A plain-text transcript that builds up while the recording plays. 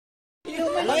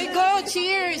Okay, go!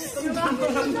 Cheers!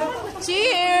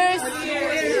 Cheers!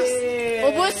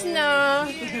 Ubus na!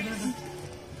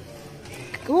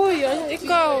 Uy,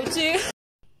 ikaw! Cheers!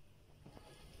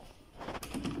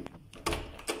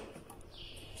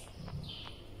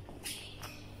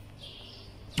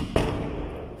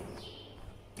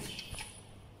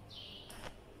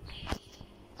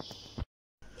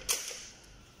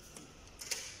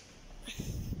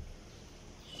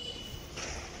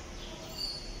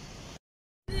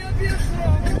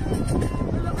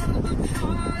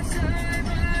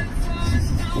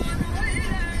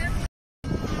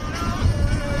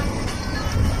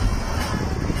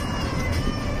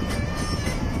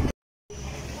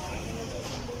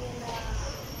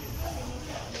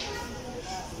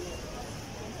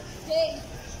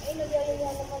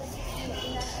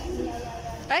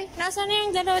 Ay, nasa na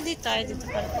yung dalawa dito? Ay, dito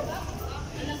pala.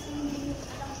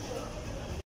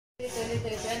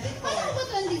 Ano ba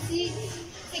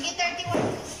 26? Sige,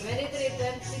 31. 23,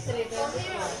 23,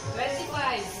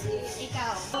 25.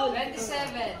 Ikaw.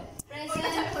 27.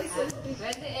 Present. 28.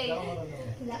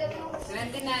 29.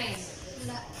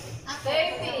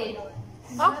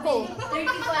 30. Ako.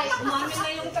 35. Umami na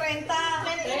yung 30.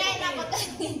 29 ako.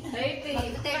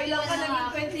 30. Kailan ka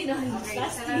naging 29?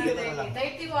 Last year.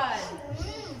 31.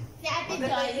 Si Ate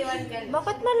Joy. 31 ka.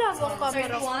 Bakit malago ang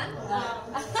camera? 31?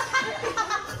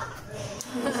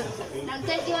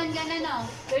 Nag-31 ka na, no?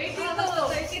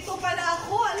 32. 32 pala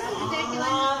ako. Alam mo,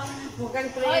 31.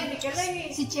 mukhang 20 ka lang eh.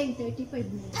 Si Cheng, 35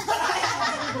 na.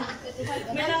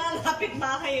 May nangalapit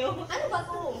ba kayo? Ano ba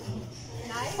to?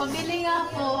 Pabili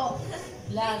nga po.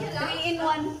 Lang.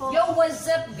 3-in-1 po. Yo, what's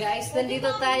up guys?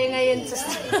 Nandito tayo ngayon sa...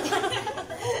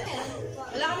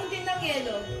 Wala kang din ng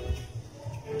yelo.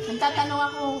 Nagtatanong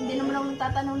ako, hindi naman ako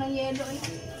nagtatanong ng yelo eh.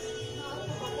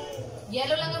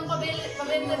 Yelo lang ang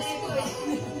pabenta dito eh.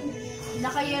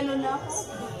 Naka-yelo na ako.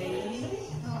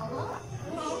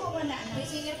 May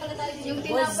senior pala tayo dito. Yung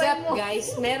What's tinapay up mo. guys?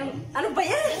 Meron... Ano ba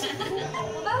yan?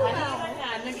 Kanina na.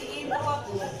 Nag-iibo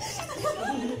ako.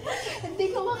 Hindi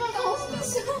ko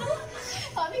makakausap.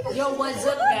 Sabi ko, Yo, what's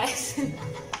up guys?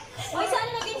 Uy, sana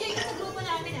nag-enjoy ka sa grupo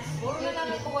namin ah. Puro na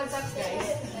lang ako what's up guys.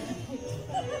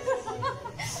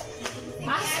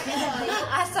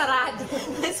 Sarado.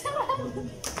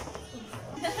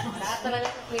 Lahat talaga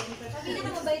ako pwede ko. Sabi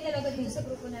na mabait talaga dito sa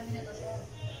grupo namin na to.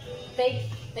 Take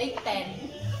 10.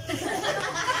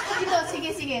 Dito,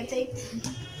 sige, take.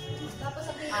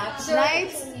 Tapos Action.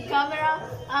 lights, camera,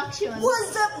 action.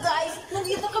 What's up guys?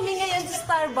 Nandito kami ngayon sa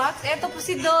Starbucks. Ito po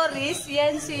si Doris,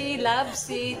 yan si Love,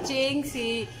 si Ching,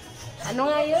 si...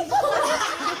 Ano nga yun?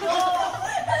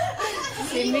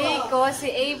 Si Myco,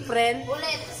 si April,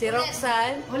 si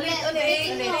Roxanne. Ulit.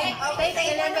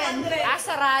 Take 11.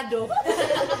 Sarado.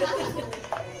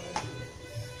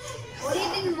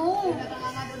 Ulitin mo.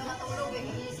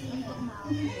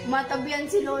 Matabihan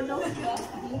si Lolo.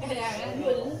 Kaya nga.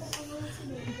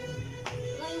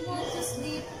 I want to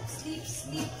sleep.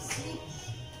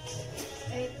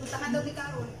 Eh, punta ka daw di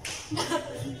Carol.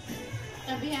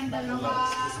 Tabihan ba ng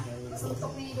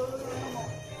suntok ni Lolo mo?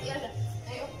 Yan.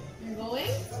 You going?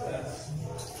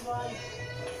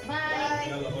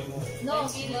 Bye. No,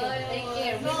 take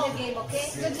care. Win the game, okay?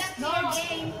 Good luck to your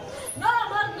game. No,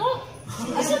 Amar, no!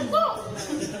 Asan to?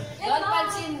 Don't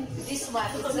pansin this one.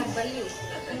 It's a value.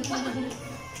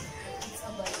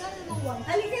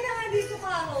 Halika na nga dito,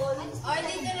 Carol. Or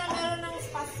dito na meron ng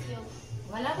spasyo.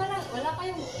 Wala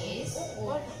kayong kiss?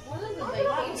 Oo. Wala na ba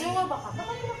yun? Jowa ba ka? Baka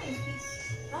naman kayo kiss.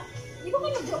 Ha? Di ba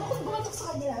kayo nag-jowa kung gumatok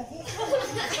sa kanila?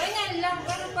 Ganyan lang,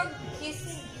 pero pag kiss.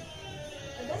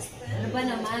 Ano ba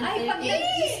naman? Ay, pag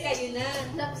kiss kayo na.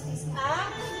 Loves kiss.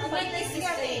 Pag kiss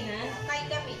kayo na. Kain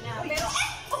kami na. Pero,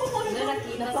 Wala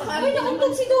nakita sa Ay,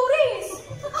 nakuntog si Doris!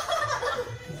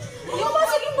 Yung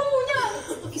masaging bango niya!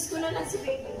 Kiss ko na lang si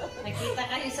baby. Nakita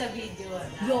kayo sa video.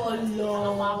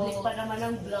 Yolo! Public pa naman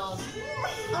ang vlog.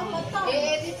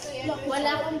 I-edit ko yan. Wala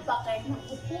akong pake.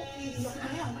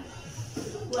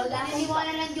 Wala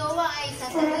naniwala ng jowa ay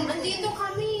sasabihin. Nandito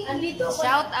kami. Andito ako.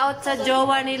 Shout out sa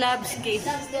jowa ni luvzkei.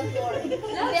 Loves don't worry.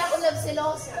 Hindi ako love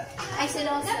selosa. Ay,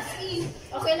 selosa.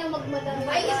 Okay lang magmadami.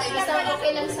 Ay, basta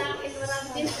okay lang sa akin.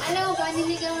 Maraming. Alam mo ba,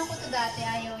 niligawan ko to dati.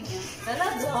 Ayaw niya.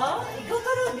 Talaga? Ikaw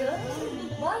talaga?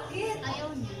 Bakit?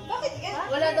 Ayaw niya. Bakit ka?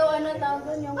 Wala daw tawag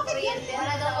doon yung kuryente.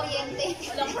 Wala daw kuryente.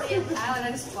 Walang kuryente.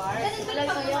 Walang spark.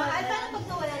 Walang kuryente. Ay, paano pag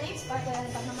nawala na yung spark? Wala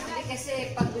pag naman. Hindi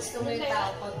kasi pag gusto mo yung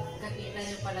tao, pag nakita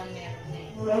nyo palang meron na eh.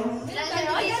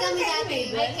 Nag-kiss kami dati.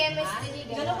 May chemistry.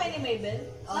 Gano'n kayo ni Mabel?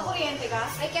 Sa kuryente ka?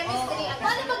 May chemistry.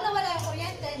 Paano pag nawala yung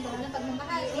kuryente? Doon na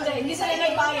pagmamahal. Hindi sila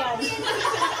nagbayad.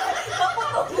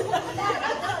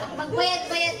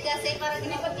 Magbayad-bayad kasi para di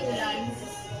mapag-iulan.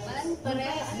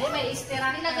 Pareha. Hindi, may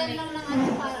istirahan Nilagyan lang ng ano,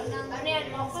 parang ng... Ano yan,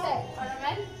 Moko?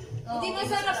 Caramel? Hindi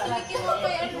masarap. Tumikin mo pa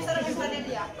yan. Masarap yung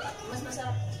vanilla. Mas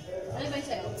masarap. Ano ba yung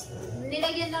sa'yo?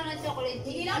 Nilagyan lang ng chocolate.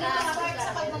 Hindi lang nakakapag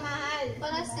sa pagmamahal.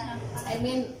 Paras na. I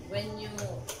mean, when you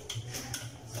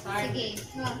start. Sige.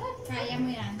 Kaya mo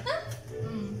yan.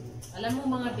 Alam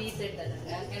mo mga bitter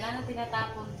talaga. Kailangan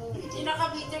tinatapon to.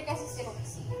 Pinaka-bitter kasi si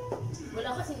Roxy.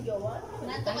 Wala kasing jowa.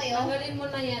 Nato kayo? Tanggalin mo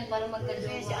na yan para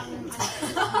magka-jowa. Isa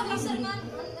nga,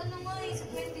 ano nga eh, sa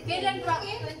 20. Kailan ba?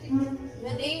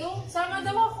 20. Sama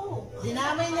daw ako.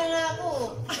 Dinamay niya nga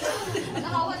ako.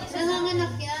 Nakawa na siya.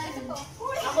 Nanganganak yan.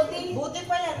 Ako din. Buti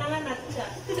pa yan. Nanganak siya.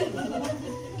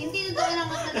 Hindi na daw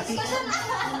nanganganak siya.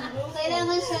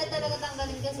 Kailangan siya talaga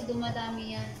tanggalin kasi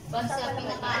dumadami yan. Basta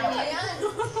pinakaano yan.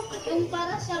 Yung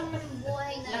para siyang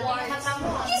buhay na. Mata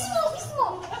mo. Kiss mo! Kiss mo!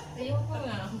 Ayoko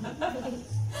nga.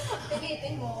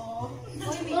 Pilitin mo.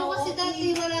 Oo, kasi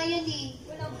dati wala yan eh.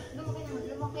 Lumaki naman.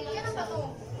 Lumaki lang siya. Ba ito?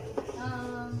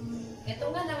 Ito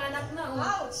nga, nanganak na.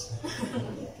 Ouch!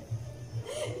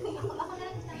 Ako na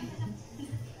lang.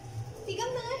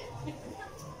 Tigam na nga.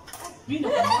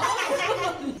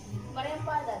 Parang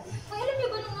palad. Ay, alam niyo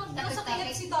ba nung nasa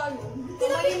KFC tayo?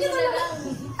 Tinapin niyo na lang.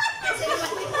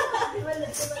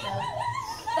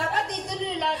 Dapat dito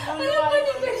nila.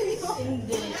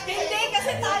 Hindi. Hindi,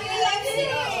 kasi tayo lang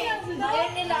sila.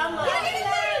 Ayun nila, amar.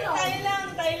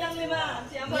 Tayo lang lima.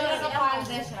 Si Amar. Wala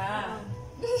kapalda siya.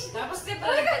 Tapos diba,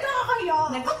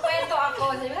 Nakakaya. nagkukwento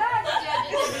ako.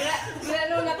 Sabi, bila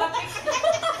nung natapik.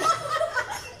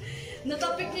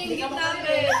 Natapik niya yung gitna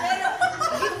namin. Pero,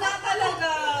 gitna talaga.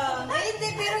 Ay, hindi,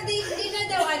 pero di na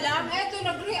daw alam. Eto,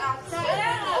 nag-react siya.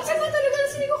 Kasi ba talaga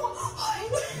nasinig ako?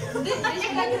 Hindi, hindi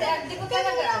siya nag-react. Hindi ko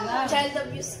talaga alam. Child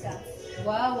abuse ka.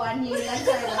 Wow, 1 year lang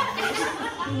siya.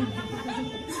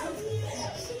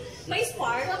 May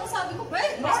spark. Ako sabi ko,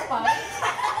 Mas pa?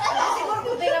 Siguro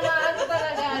hindi na maano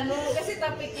talaga. Ano, kasi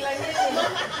tapik lang yun.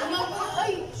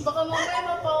 Ay, baka mamaya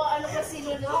ano pa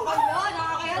sino na.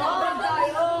 nakakaya na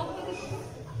tayo.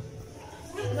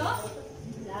 No?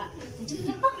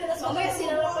 Mamaya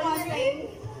sila na pa yung time.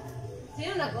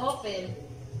 Sino nag-open?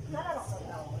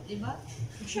 Diba?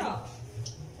 Siya.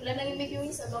 Wala nang imig yung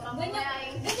isa. Baka mamaya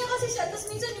ay... Ganyan kasi siya, tapos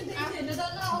minsan yung ganyan,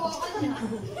 nakahawakan niya.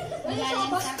 Ganyan siya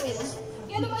basket.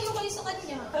 Kaya lumayo kayo sa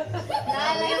kanya.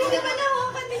 Hindi ba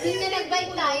nahawakan din Hindi na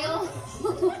nag-bike tayo.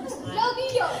 Lagi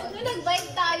yun. Nung nag-bike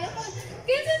tayo,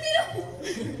 kaya sa tira.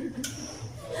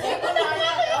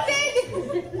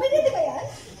 Pwede di ba yan?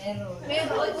 Meron.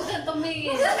 Meron. Huwag ko kang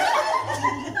tumingin.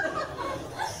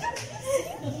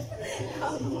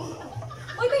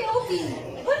 Uy, may OP.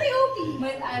 Uy, may OP.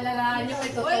 May alalahan nyo, may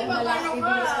Uy, totoong magkano lalaki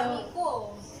ka? dito. Myco.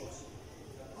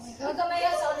 Huwag ka maya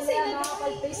sa kanila yan,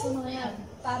 nakapag-face yung mga yan.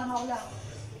 Parang ako lang.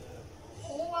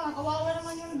 Oo nga, kawawa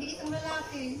naman yung liit ang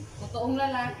lalaki. Totoong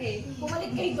lalaki.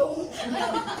 Pumalit kay Dong.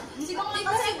 Si Dong lang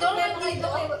kasi Dong kay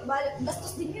Dong ay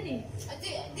bastos din yun eh.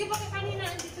 Di ba kanina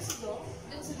nandito si Do?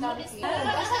 Doon sa Dallas.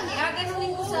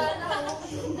 Gaganunin ko sa ano.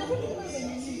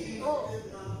 Oo.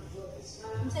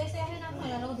 Ang saya-sayahin namin,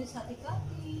 nalala ko din sa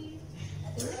Tikati.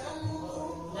 Alam mo,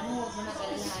 huwag mo na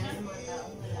kalalahanin ng mga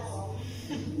taong wala.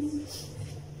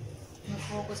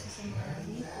 Mag-focus ka sa mga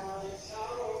dito.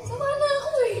 Sama na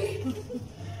ako eh.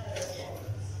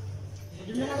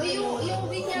 Uy, yung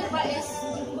binyag ba is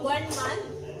 1 month?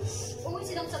 Uwi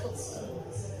silang sa tuks.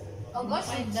 Oh gosh.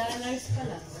 $5 pa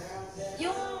lang.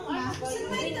 Yung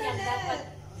binyag dapat,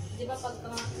 di ba pag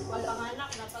panganak,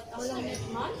 dapat ang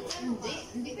 7 month?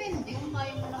 Hindi pwede. Kung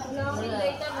kaya mo na. Wala akong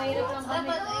data, mahirap lang kami.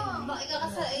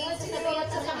 Dapat, sasabihan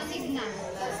sa mga signal.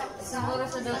 Siguro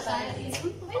sa daw tayo.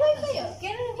 May wifi yun.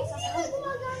 Kaya hindi ko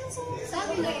gumagana sa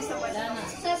sabi na isa pa Wala na.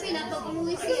 Sabi na, pag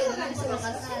umuwi siya, doon sa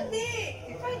makasal.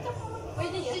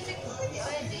 Pwede yun.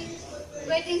 Pwede.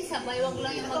 Pwede sabay, wag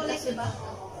lang yung magkasunod.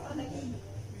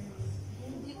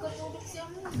 Hindi ko tulog siya.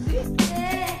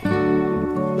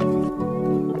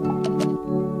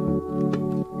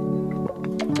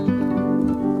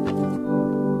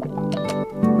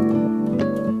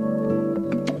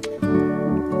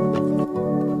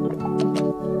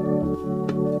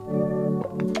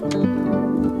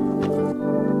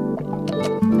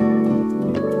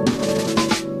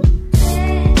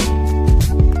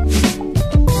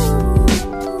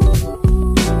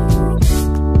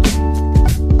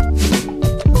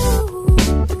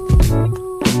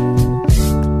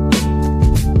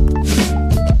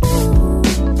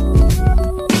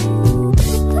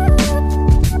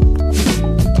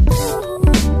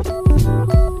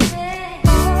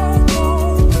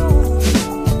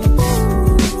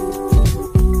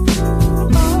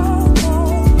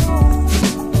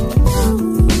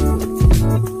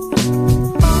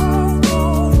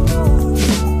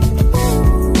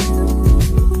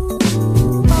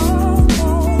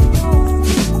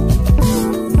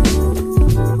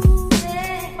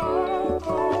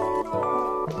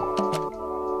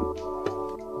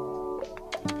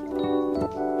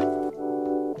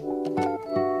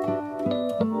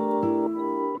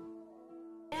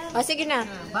 Ah, sige na.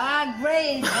 Bag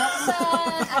brain.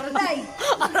 Roxanne. Aray.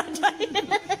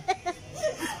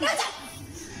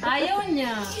 Ayaw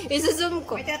niya. Isusum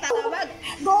ko. May tatatawag.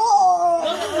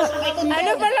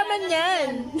 Ano pa naman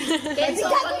yan? Kenzo,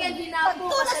 pag yan dinapo,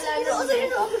 kasalanan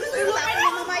mo. Ulaan mo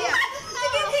mamaya.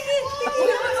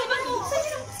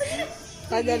 Sige.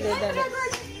 Dali.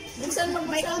 Buksan mo,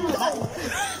 myco mo.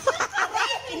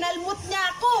 Inalmut niya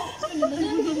ako.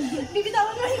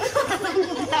 Bibitawan mo yun.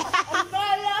 Ang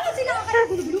bala.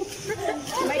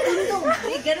 May tulong.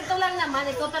 Ganito lang naman.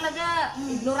 Ikaw talaga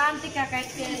ignorante ka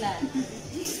kahit kailan.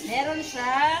 Meron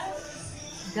siyang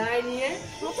Garnier.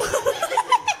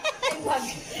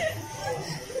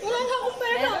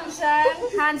 Meron siyang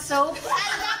hand soap.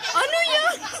 Ano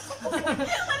yan?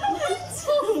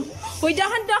 Hoy,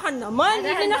 dahan-dahan naman.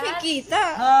 Hindi na nakikita.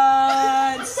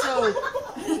 Hand soap.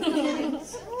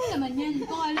 Ano naman yan? Ito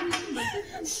nga alam yan ba?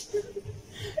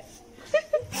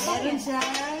 Meron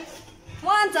siyang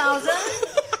 1,000.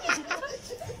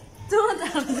 2,000.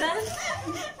 4,000.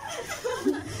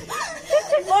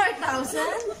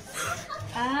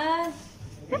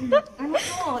 Ano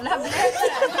to? Love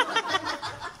letter.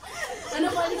 Ano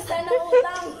pa lista ng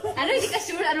utang? Ano, hindi ka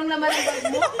sure anong laman ng bag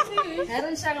mo?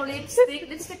 Meron siyang lipstick.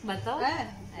 Lipstick ba to?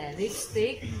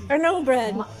 Lipstick. Anong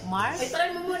brand? Mark?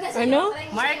 Try mo muna Ano?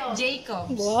 Marc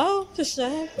Jacobs. Wow, susah.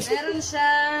 Meron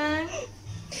siyang...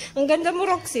 Ang ganda mo,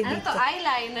 Roxy. Ano to?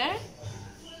 Eyeliner?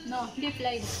 No, lip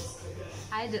line.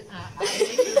 Eyeliner.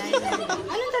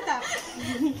 Anong tatak?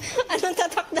 Anong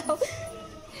tatak daw?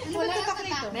 Wala tatak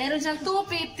rito. Meron siyang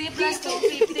 250 plus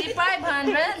 250,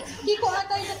 500. Kiko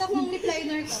ata yung tatak ng lip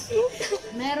liner ko.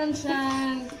 Meron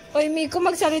siyang Oy, Myco,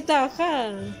 magsalita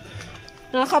ka.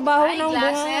 Nakakabaho ng buhay.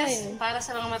 eyeglasses para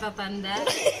sa mga matatanda.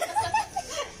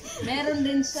 Meron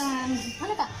din siyang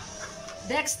Ano ta?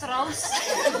 dextrose.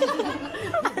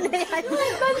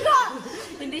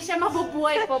 Hindi siya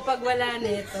mabubuhay po pag wala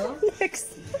nito.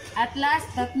 Next. At last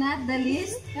but not the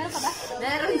least, Meron pa ba?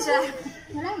 meron siya.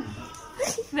 Wala.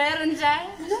 Meron siya.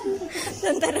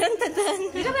 Tantaran.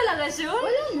 Hindi ka talaga sure?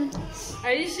 Wala na.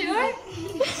 Are you sure?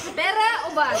 Pera o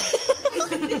bag?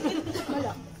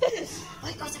 Wala.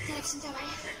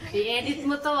 I-edit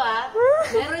mo to ah.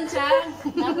 Meron siyang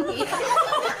napkin.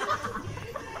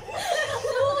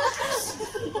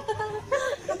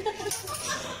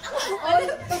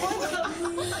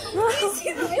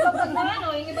 Yung ibang bag naman o,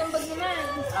 yung ibang bag naman.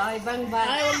 Oh, ibang bag.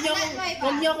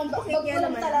 Huwag niyo akong pakinggan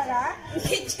naman.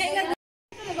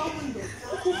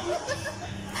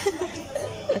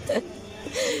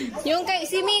 Yung kay,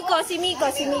 si Myco.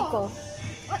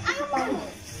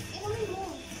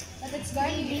 That's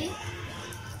Garnier.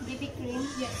 BB cream.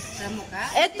 Yes. Sa mukha.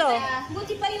 Eto,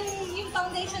 Buti pa yung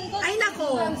foundation ko. Ay,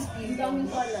 nako.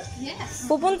 Yes.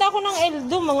 pupunta ako ng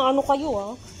Eldo. Mga ano kayo,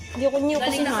 ah. Hindi ko niyo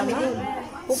kasi mama.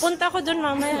 Pupunta ako doon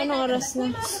mamaya. Anong oras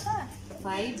na?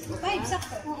 5? 5,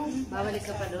 sakto. Babalik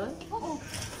ka pa doon? Oo.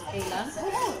 Okay lang?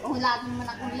 Oo, lahat naman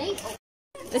akong late.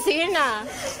 Sige na.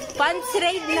 Pants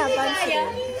raid na. Pants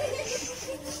raid.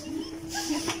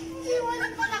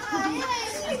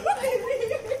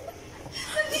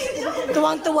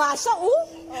 Tuwang-tuwa siya, oh.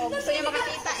 Gusto niya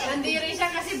makakita eh. Nandiri siya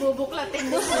kasi bubuklatin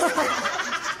mo.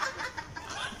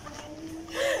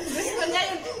 Gusto niya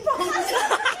yung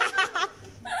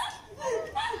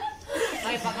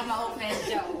ay, baka ma-open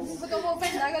siya. Ba't ako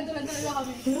open? Agad tulan-tulan na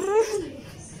kami.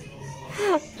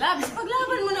 Labs,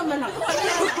 paglaban mo naman ako.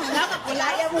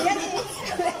 Kaya mo yan eh.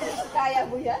 Kaya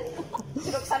mo yan.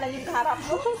 Sinuksan lang yung kaharap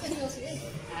mo.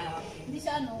 Hindi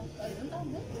siya ano. Ano tawag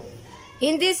doon?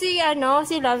 Hindi si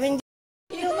Lavender.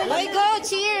 Oy, go!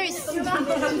 Cheers!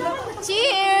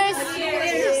 Cheers!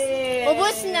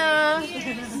 Ubus na!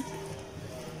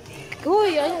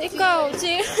 Uy, ikaw,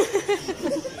 cheers!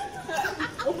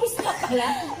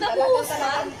 Nabuhos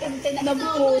na.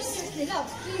 Nabuhos.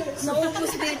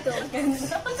 Naubos dito.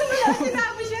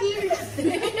 Sinabi siya.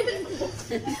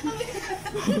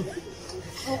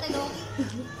 Okay, go.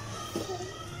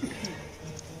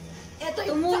 Ito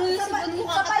Tumulo yung sabon mo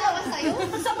sa palagay sa'yo.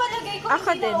 Sa palagay ko, Ako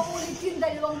hindi din. na ulit yung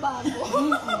dalawang bago.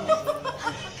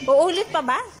 Uulit pa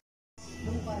ba?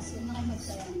 Bukas, yun na kayo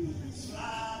magsaya.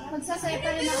 Magsasaya pa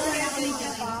rin ako ng aking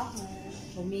trabaho.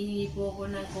 Humingi po ako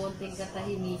ng konting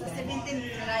katahimikan.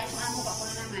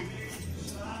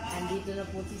 Andito na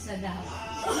po si Sadaf.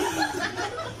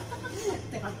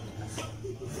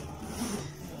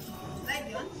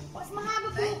 Mas mahaba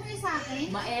po yung kayo sa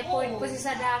akin. Ma-effort po si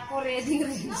Sadako. Ready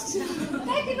siya.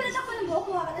 Kahit di ba na ako ng buhok,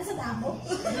 kuha ka na sa damo.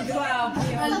 Grabe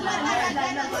yun.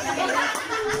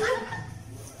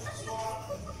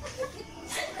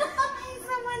 Ay,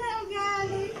 sama na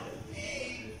ugali.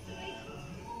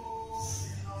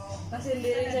 Kasi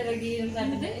hindi rin siya nagiinom.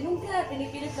 Sabi niya, inom ka,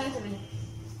 pinipilit lang. Sabi niya,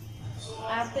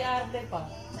 arte-arte pa.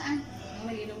 Saan? Nung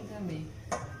nag-inom kami.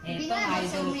 Hindi Eto, nga,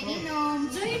 idol ko. umiinom.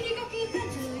 Joy, hindi ka kita,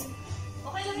 Joy.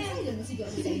 Okay lang yan.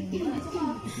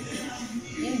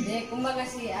 Hindi, kumbaga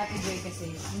si Ate Joy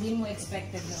kasi, hindi mo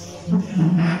expected na umiinom.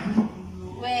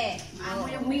 We,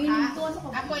 Umiinom to, ano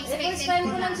ka? ako First expected time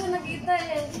ko ko na. lang siya nakita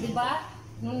eh, di ba?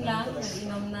 Noon lang,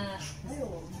 nag-inom na.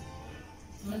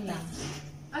 Noon lang.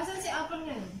 Asan si Apple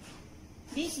ngayon?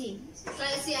 Busy.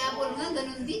 Kaya si Apple nga,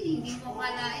 ganun din. Hindi mo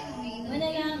kalain, umiinom. Wala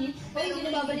lang. Pero hindi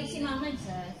na babalik si Mama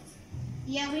sa...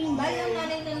 Yawing ba? Bayan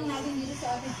natin na lang natin dito sa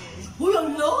atin. Uy,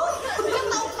 ang lo! Ilang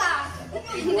taon ka?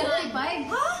 Hindi ka 35.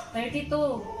 Ha?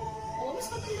 32. Oo, mas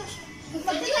matanda siya.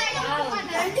 Wow.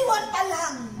 31 pa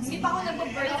lang! Hindi pa ako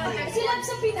nag-birthday. Sila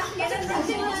sa pinakakilan na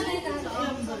sila.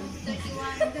 31.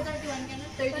 Nagka-31 ka na?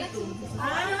 32.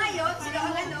 Ah, ngayon? Sila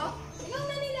agad, no? Ilang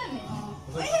na nila, eh?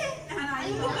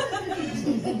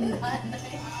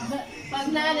 Pag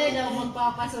nanay daw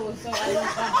magpapasuso, ano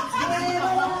pa?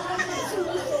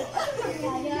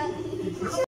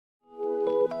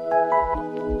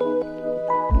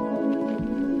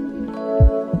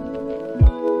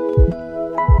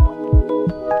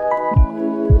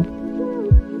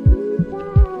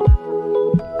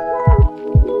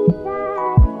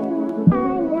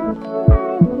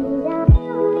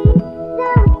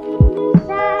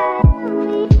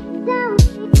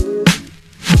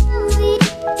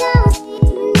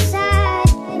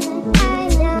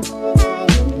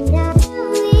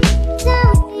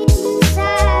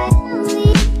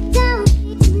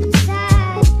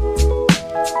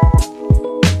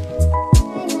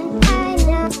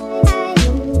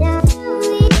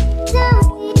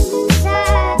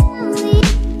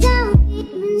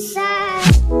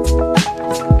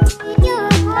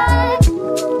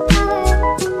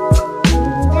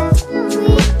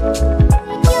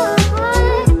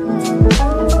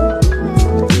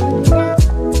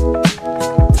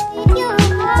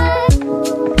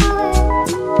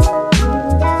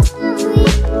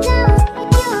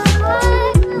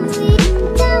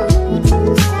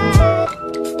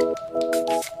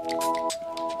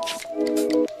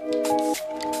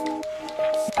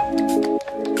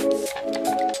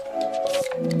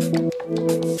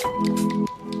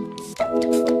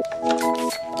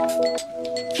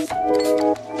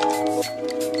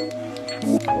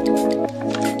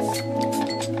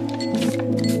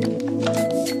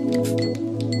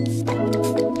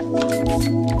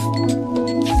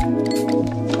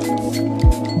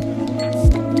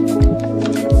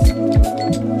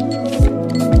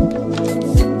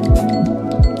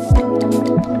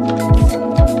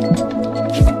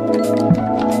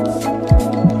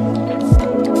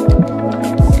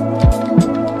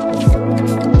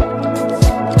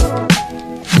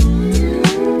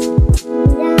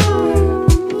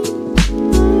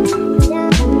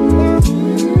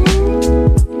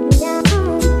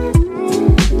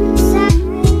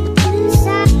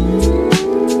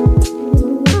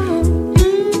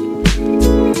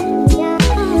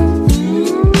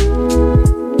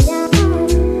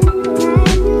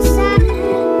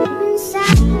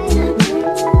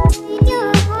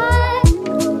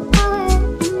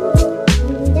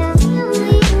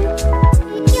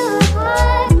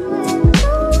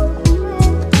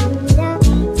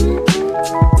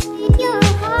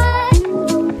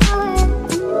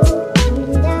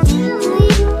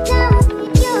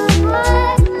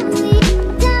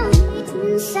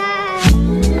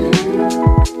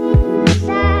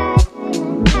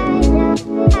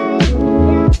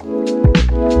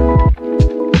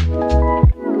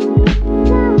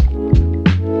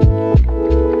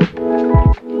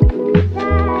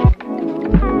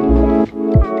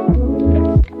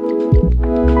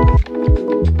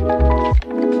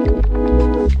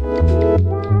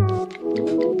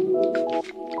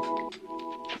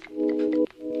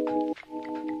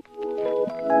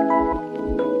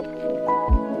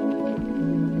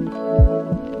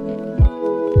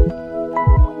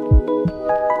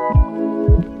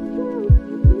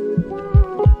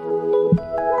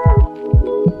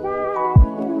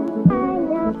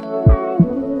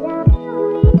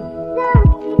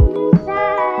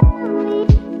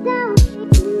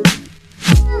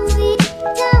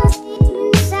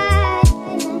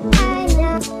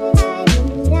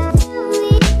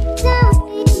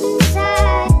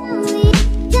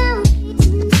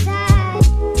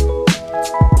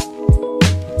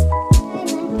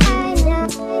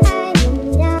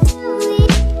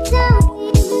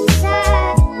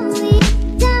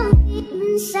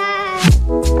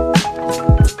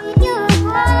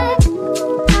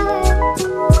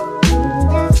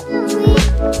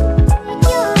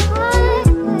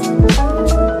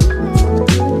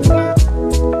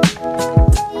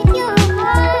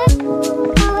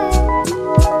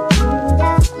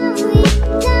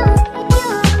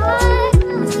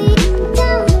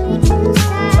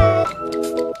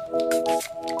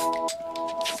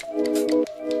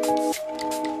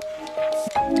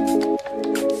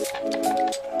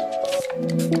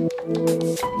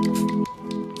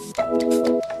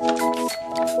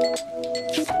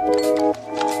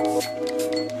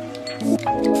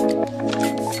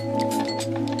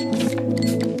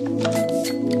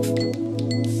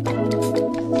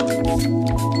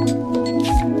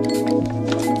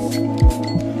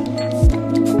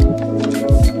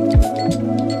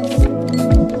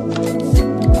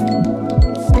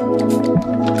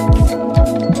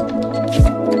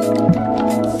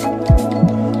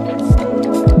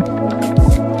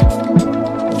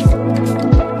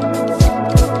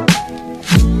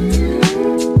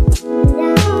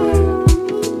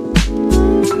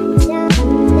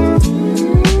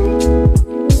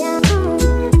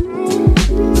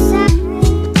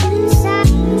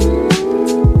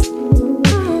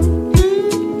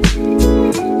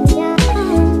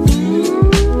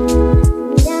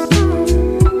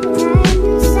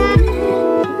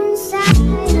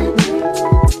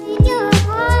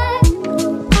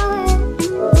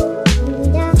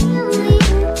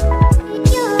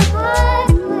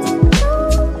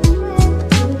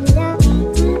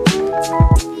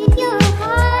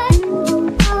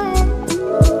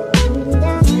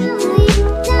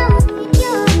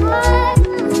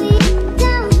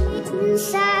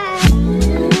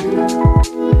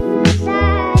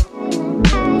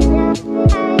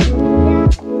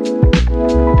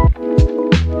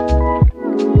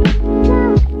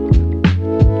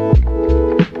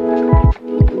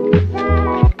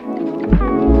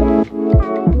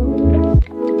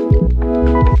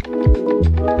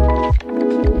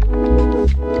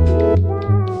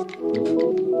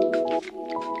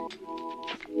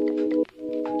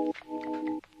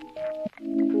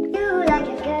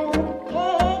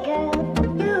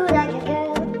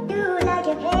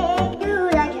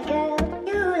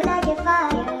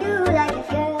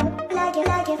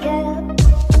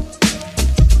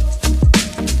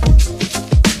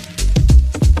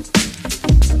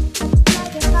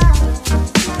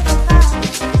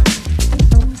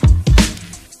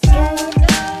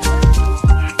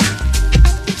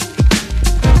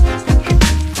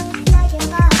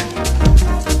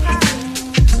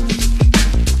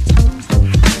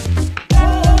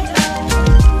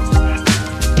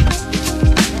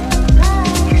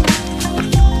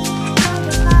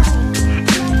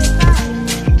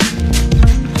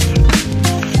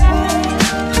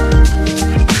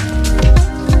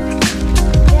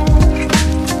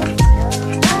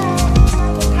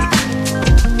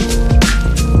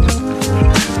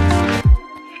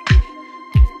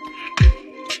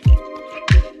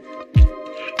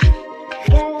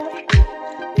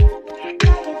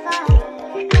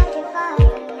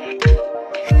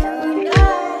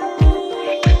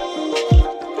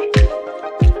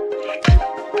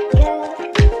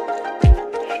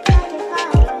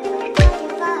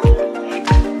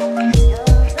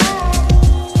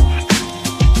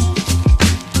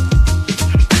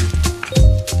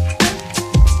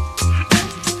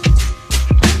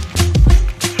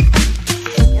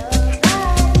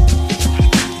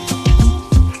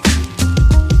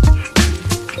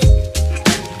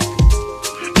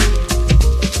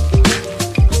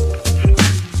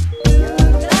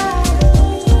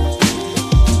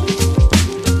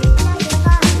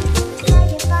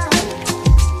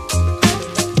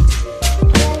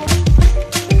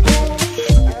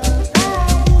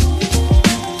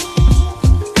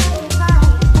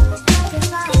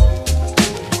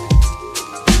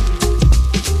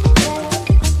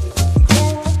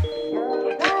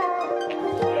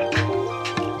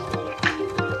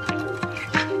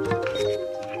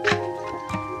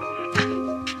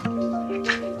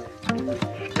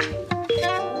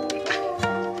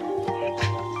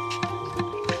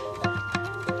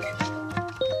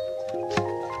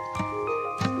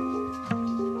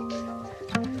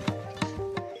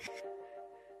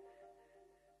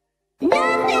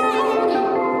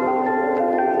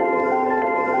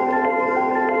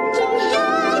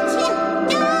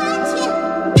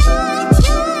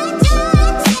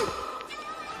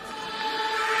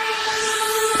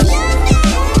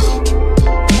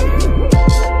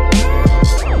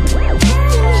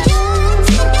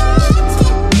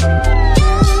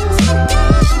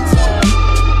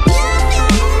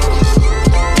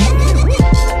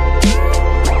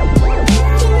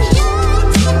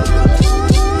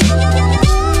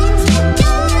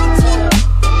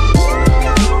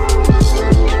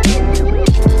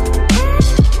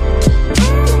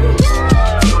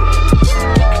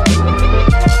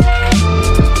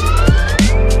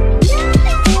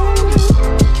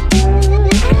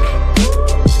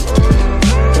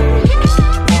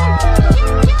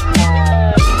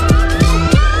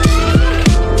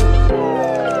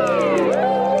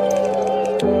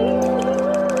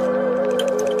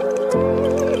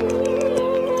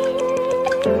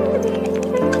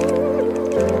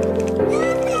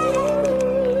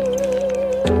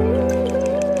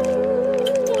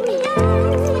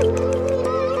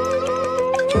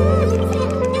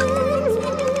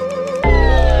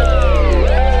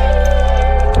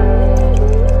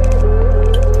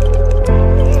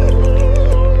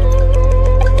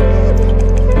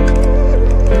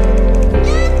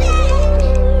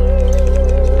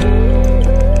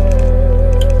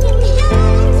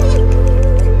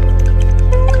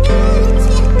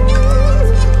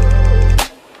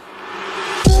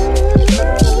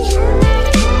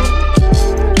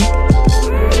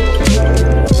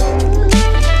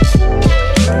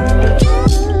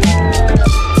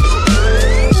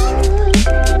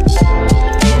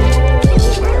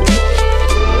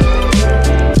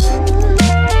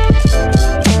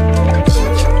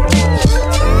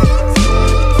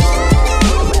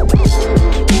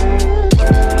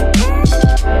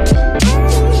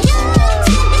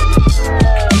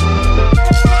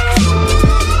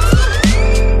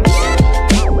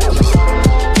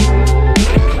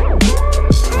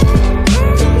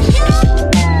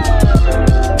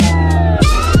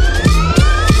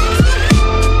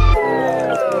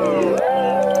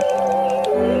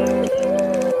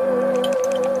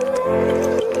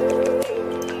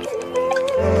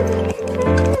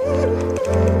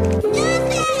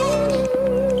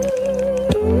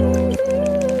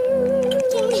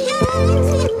 Nung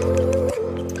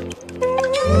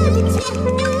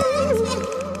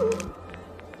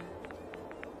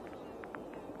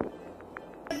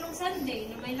Sunday,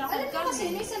 na may lakad Alam mo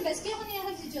kasi, kami. may isang beses, kaya ko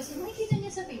niya si Joseph, nakikita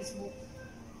niya sa Facebook.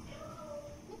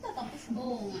 Magtatapos mo.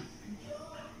 Oo nga.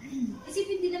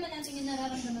 Isipin din naman natin yung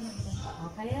nararamdaman ng iba. Oh,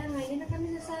 kaya nga, hindi na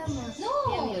kami nasama. No!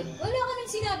 Yan yun. Wala ka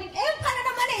nang sinabing, ka na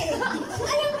naman eh!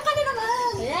 Alam ka na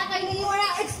naman! Kaya kayo Hindi wala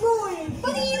explore!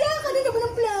 Panila ka na naman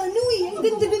ang plano eh! Ang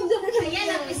ganda-ganda na naman! Ayan,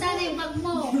 napisa na yung bag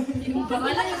mo.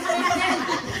 Wala yung friend.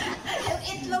 Yung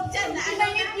itlog dyan na ano.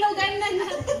 Ang itlogan na na!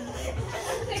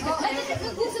 Ano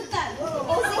nag-usap tayo?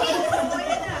 Sige!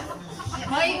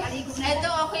 Hoy, eto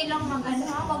okay lang mag-ano.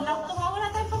 Wag lang ito. Wala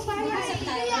tayong pagbayad. Usap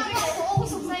tayo. Oo,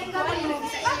 usap sa'yo ka ba yun?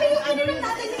 Papayukin na lang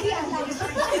natin ni Diana.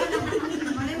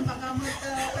 Ano yung pagkamot?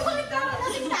 Bakit naman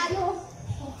natin tayo?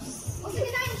 O sige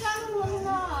na, yung plano mo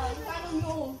na. Yung plano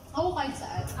nyo. Ako kahit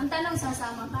saan. Ang tanong,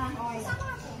 sasama ka? Sama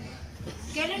ako.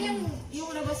 Kailan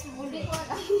yung labas mo ulit?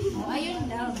 Oh, ayun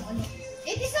lang.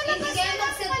 Eh, di sa labas Kaya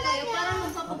mag-set kayo para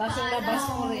Labas yung labas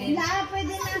mo rin.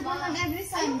 Pwede na ako mag-every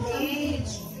Sunday.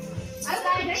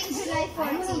 Starting July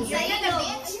 14. Sa'yo na,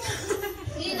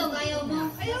 Hilog, ayaw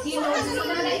mo. Hilog.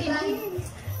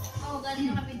 Oo, galing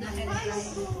na kami doon.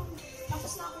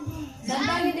 Tapos na ako dun. Saan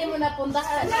ba hindi mo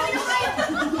napuntahan?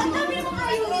 Ang dami mo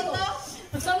kayo dito.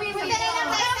 Kami may Kaya na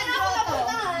tayo na ako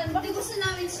napuntahan. Hindi gusto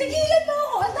namin siya. Pigilan mo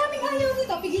ako. Ang daming ayaw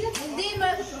dito. Pigilan mo. Hindi,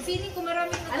 feeling ko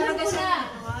maraming na Alam talaga ko sa... na.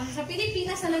 Sa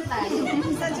Pilipinas na lang tayo.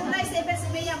 Sa July 7 si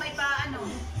Bea may paano.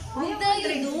 Huwag tayo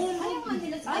doon. Ayaw nga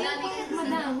nila sa Marami kasi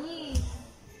madami.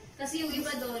 Kasi yung iba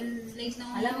doon, late na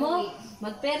Alam mo,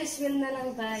 mag-Ferris wheel na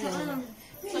lang tayo.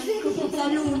 Sa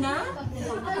Luna?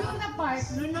 Luna Park.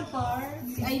 Luna Park?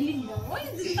 Si Aeyyy daw. Ay,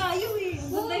 doon tayo eh.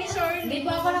 Doon tayo shore. Hindi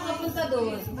pa ako nakapunta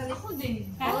doon. Ako din.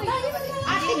 Tayo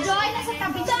Ate Joy, nasa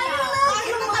tabi siya.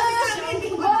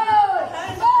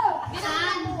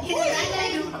 Saan?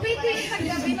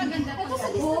 Gabi maganda pa.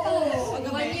 Oo.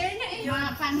 1 year na eh.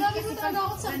 Grabe ko talaga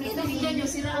ako sa Ito, bigyan nyo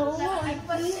sila.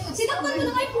 Sinaktan mo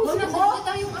na kayo puso ko.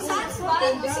 Tayong asas.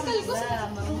 Physical ko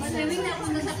sa... Masawin na ako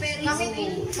na sa Ferris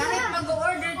wheel. Kahit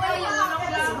mag-order tayo, walang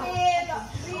lang.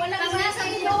 Pag nasa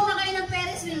ilog na kayo ng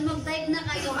Ferris wheel, mag-type na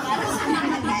kayo para sa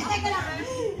Teka lang.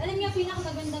 Alam niyo,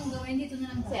 pinakamagandang gawin dito na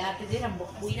lang. Si ate din, ang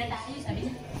buwi na tayo. Sabi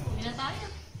niya, buwi na tayo.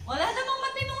 Wala namang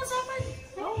matinong usapan.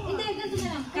 Hindi, ganito na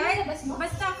lang. Kahit, Labas mo.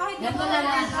 basta kahit Ganto na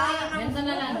lang. Ganto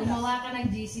na lang. Gumawa ka ng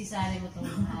GC sa mo itong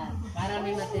lahat. Para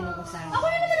may matinong usama. Ako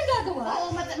na naman nagagawa. Oo,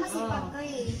 masipag ka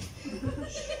eh.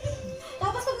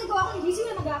 Tapos pag nagawa ko ng GC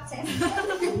na mag-access.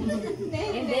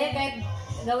 Hindi, kahit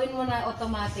gawin mo na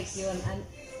automatic yun.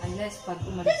 Unless pag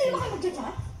umalis Hindi ba sila. kayo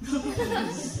mag-chat?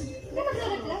 Hindi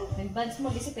mag-reply. May buds mo,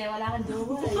 kasi kaya wala kang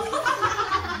jowa eh.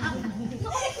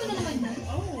 Nakulit ko na naman yun.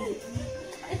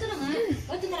 Ito na nga.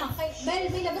 O, ito na lang. Bel,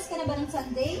 may labas ka na ba ng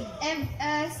Sunday?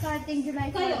 Starting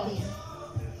July 14. Kayo?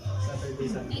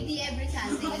 Hindi every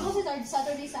Sunday. Ako si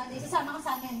Saturday, Sunday. Sasama ka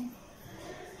sa amin.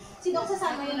 Sino ko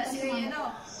sasama yun? Si ano?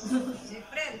 Si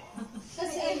Fred.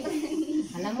 Kasi,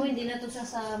 Alam mo, hindi na to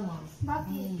sasama.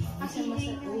 Bakit? Kasi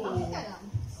masatuwa.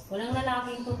 Walang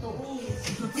lalaking totoo eh.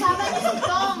 Sama ni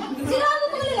Sugtong. sila mo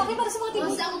mga lalaki para sa mga tibo.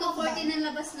 Basta ang 14 ang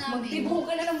labas namin. Magtibo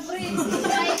ka na ng friend.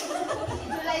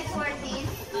 July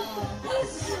 14. Oo.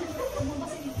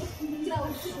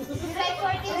 July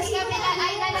 14 kami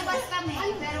ay lalabas kami.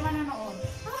 Pero manonood.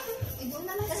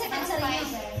 Kasi pansari yun.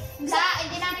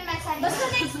 Hindi namin masali.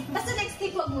 Basta next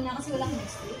week wag muna kasi wala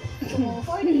next week. So,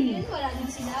 14, wala din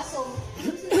sila. So,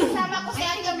 Kasama ko si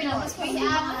Ate Binos. Si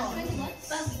Amo.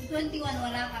 Pag 21,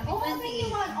 wala kami.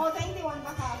 28. 21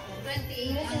 pa ka.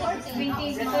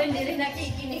 28. Ito hindi rin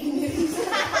nakikinig.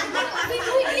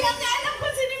 hindi lang na alam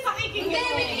kung sino yung makikinig.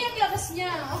 Hindi, weekly ang labas niya.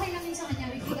 Okay lang yun sa kanya,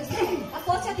 weekly kasi. Ako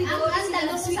at sa Tibo, Ang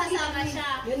tanong kung sasama siya.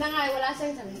 Yun na nga, wala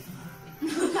siyang sabi.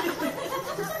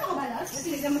 Sasama ka ba, Lars? Kasi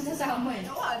hindi naman sasama eh.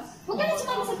 Huwag ka na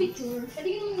sumama sa picture. Pwede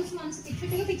ka naman sumama sa picture.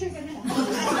 Taga-picture ka na lang.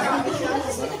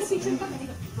 Taga-picture ka na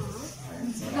lang.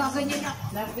 Gaganyan ako.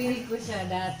 Napili ko siya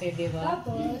dati, di ba?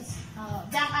 Tapos,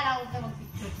 Diyan ka lang huwag ka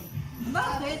mag-picture.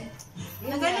 Bakit?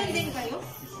 Naganon din kayo?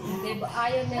 Hindi ba?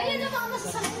 Ayaw niya. ayun ang mga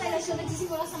masasamang relasyon.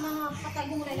 Nagsisimula sa mga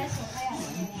katagong relasyon. Kaya,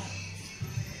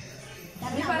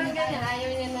 Hindi parang ganyan. Ayaw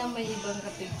niya na may ibang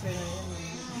ka-picture na yun.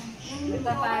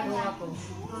 Nagtatago ako.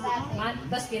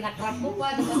 Tapos kinakrap ko pa.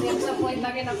 Tapos yung sa point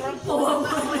na kinakrap ko.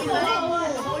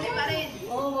 Huli pa rin.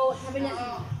 Oo, sabi niya,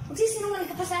 magsisinungaling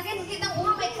ka pa sa akin. Kitang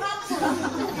may crop.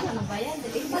 ano ba yan?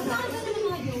 Dali ba? Pagkakita na ng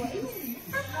mga jowa.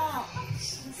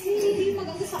 Hindi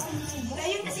maganda sa akin.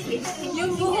 Ayun kasi kita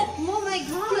Yung buhok mo, my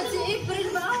God! Si April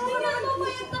ba? Wala na,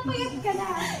 payat ka na.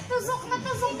 Tusok na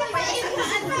tusok ka pa.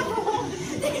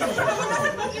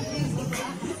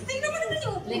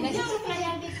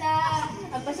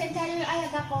 January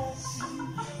ayag ako.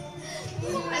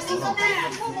 Kasi ko na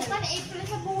mukha na April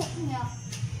sa buhok niya.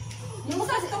 Yung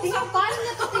tinatali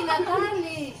na to,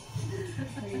 tinatali.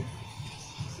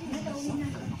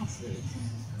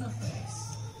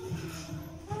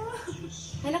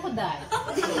 Ay, naku, dahil.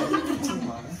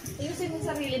 Ayusin mo yung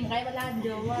sarili mo, kaya wala kang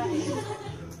jowa.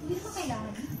 Hindi ko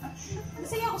kailangan.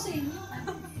 Masaya ako sa inyo.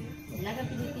 Wala kang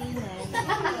Pilipinas.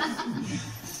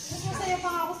 Mas masaya pa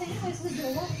nga ako sa inyo kaysa sa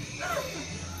jowa.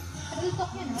 Real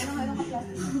talk yan, walang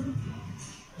ka-plastic.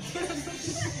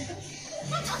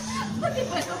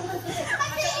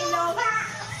 Pati ilong!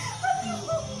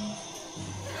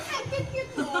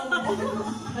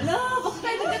 Hala, bakit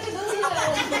tayo nagkatuloy yan?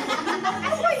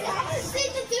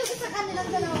 Sensitive ko sa kanilang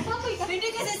dalawa. Papoy ka. Hindi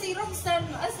kasi si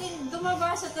Roxanne, as in,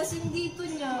 dumaba siya, tas yung dito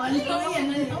niya.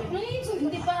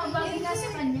 Hindi pa bagay nga sa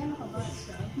kanya, nakabasa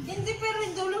siya. Hindi, pero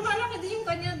lumalaki din yung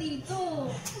kanya dito.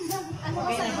 Ano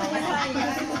ka sa buhay?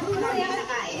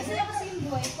 Masaya kasi yung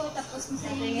buhay ko, tapos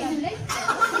masaya yung life ko.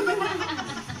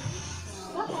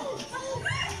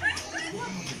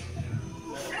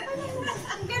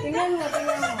 Tingnan mo,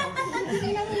 tingnan mo.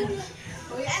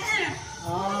 Uy, ano?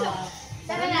 Oh.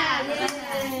 Tara na!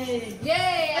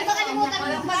 Yay! Ito kalimutan mo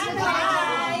yung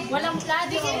mag-bye! Walang plano.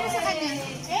 Bigyan mo sa kanya.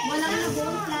 Walang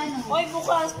buong plano. Oy,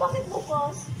 bukas. Bakit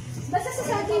bukas? Basta sa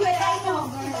Sunday, wala ako.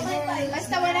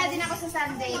 Basta wala din ako sa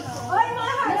Sunday. Oy,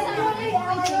 mga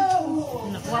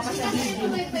Nakuha pa sa video.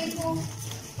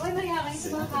 Oy, mayakin sa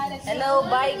mga kalat. Hello,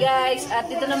 bye guys. At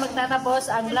dito na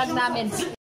magtatapos ang vlog namin.